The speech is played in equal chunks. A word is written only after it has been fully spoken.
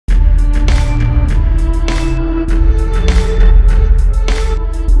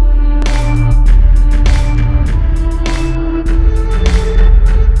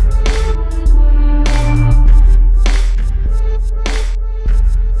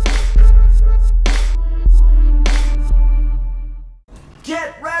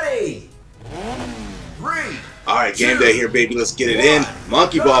Alright, game day here, baby. Let's get it in.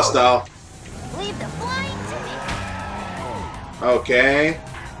 Monkey ball style. Leave the flying to me. Okay.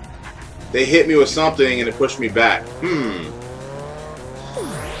 They hit me with something and it pushed me back.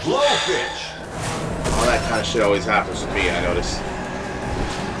 Blowfish. All that kind of shit always happens with me, I notice.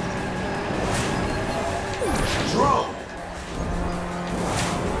 Drone.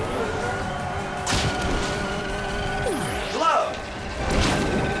 Glove.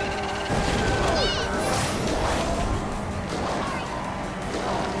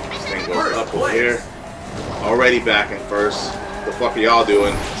 This thing goes up over here. Already back in first. What the fuck are y'all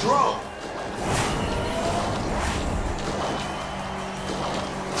doing? Drone.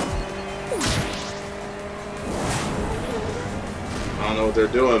 I don't know what they're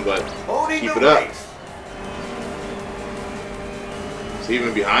doing, but Owning keep the it up. race. Is he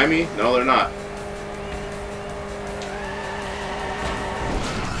even behind me? No, they're not.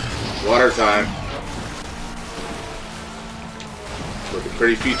 Water time. Looking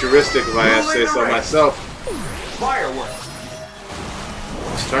pretty futuristic if I have to say so myself. Fireworks.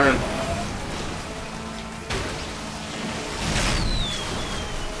 Let's turn.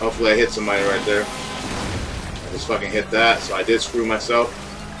 Hopefully I hit somebody right there. I just fucking hit that, so I did screw myself.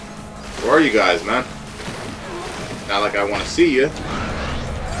 Where are you guys, man? Not like I want to see you.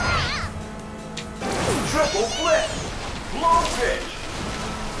 Triple flip. Blowfish.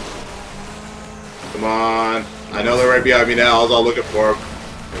 Come on. I know they're right behind me now. I was all looking for them.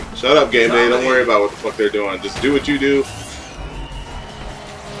 Shut up, game day. Don't worry about what the fuck they're doing. Just do what you do.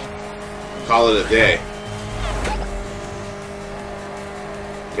 Call it a day.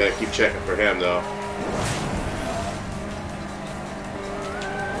 Gotta keep checking for him, though.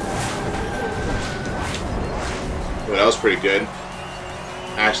 Well, that was pretty good.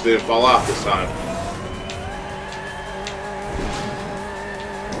 Actually didn't fall off this time.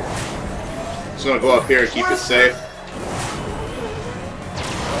 Just gonna go up here and keep it safe.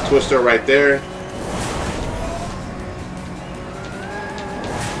 Twister right there.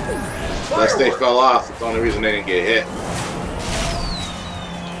 Unless they fell off, that's the only reason they didn't get hit.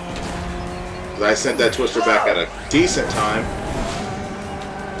 Because I sent that Twister back at a decent time,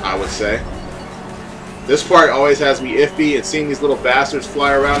 I would say. This part always has me iffy, and seeing these little bastards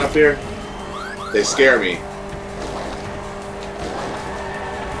fly around up here, they scare me.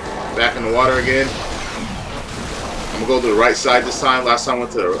 Back in the water again. I'm gonna go to the right side this time. Last time I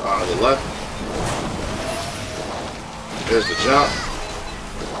went to the left. There's the jump.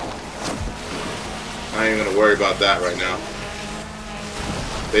 I ain't even gonna worry about that right now.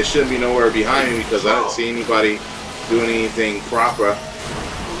 They shouldn't be nowhere behind me because I didn't see anybody doing anything proper.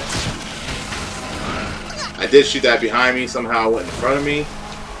 I did shoot that behind me. Somehow it went in front of me.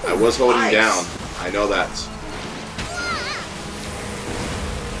 I was holding down. I know that.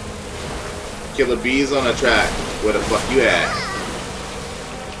 Killer bees on the track. Where the fuck you at?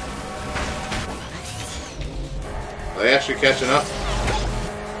 Are they actually catching up?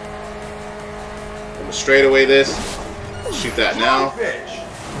 I'm gonna straight away this. Shoot that now.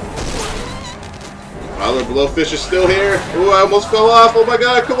 My little blowfish is still here. Ooh, I almost fell off. Oh my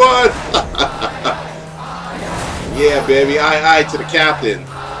god, come on! Yeah, baby. Aye to the captain.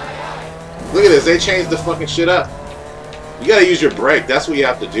 Look at this. They changed the fucking shit up. You gotta use your brake. That's what you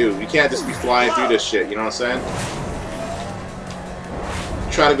have to do. You can't just be flying through this shit. You know what I'm saying?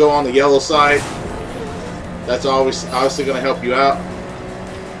 Try to go on the yellow side. That's always obviously gonna help you out.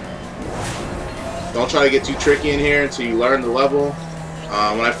 Don't try to get too tricky in here until you learn the level.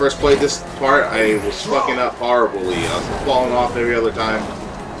 When I first played this part, I was fucking up horribly. I was falling off every other time.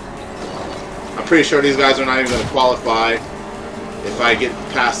 I'm pretty sure these guys are not even gonna qualify if I get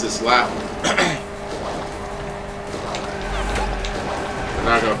past this lap.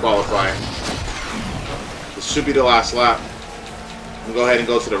 Not going to qualify. This should be the last lap. I'm going to go ahead and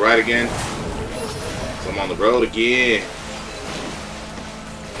go to the right again. So I'm on the road again.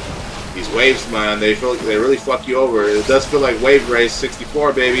 These waves, man, they really fuck you over. It does feel like Wave Race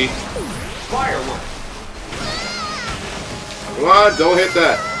 64, baby. Fireworks. Come on, don't hit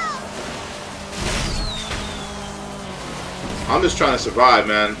that. I'm just trying to survive,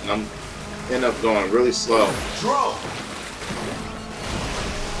 man. And I'm end up going really slow. Drone.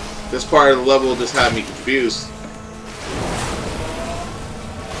 This part of the level just had me confused.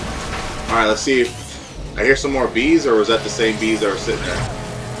 Alright, let's see if I hear some more bees, or was that the same bees that were sitting there?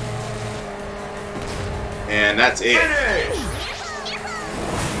 And that's it.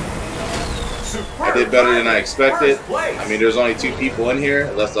 I did better than I expected. I mean, there's only 2 people in here,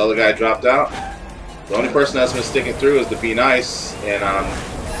 unless the other guy dropped out. The only person that's been sticking through is the Be Nice, and I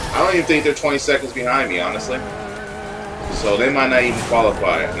don't even think they're 20 seconds behind me, honestly. So they might not even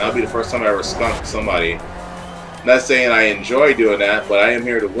qualify. And that'll be the first time I ever skunked somebody Not saying I enjoy doing that, but I am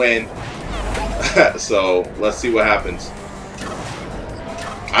here to win. So let's see what happens.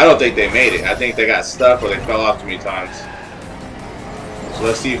 I don't think they made it. I think they got stuck or they fell off too many times. So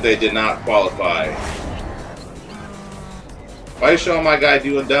let's see if they did not qualify. Why are you showing my guy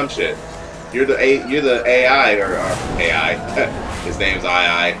doing dumb shit? You're the AI or AI. His name's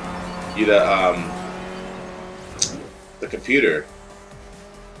II. You're the computer.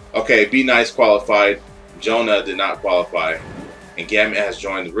 Okay, Be Nice qualified. Jonah did not qualify. And Gambit has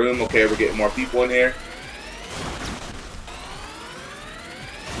joined the room. Okay, we're getting more people in here.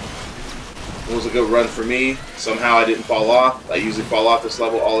 It was a good run for me. Somehow I didn't fall off. I usually fall off this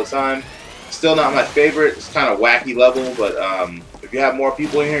level all the time. Still not my favorite. It's kind of wacky level, but if you have more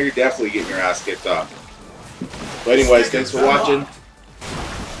people in here, you're definitely getting your ass kicked off. But anyways, thanks for watching.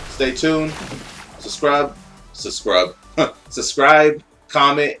 Stay tuned. Subscribe,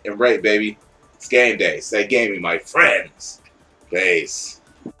 comment, and rate, baby. It's game day. Stay gaming, my friends. Peace.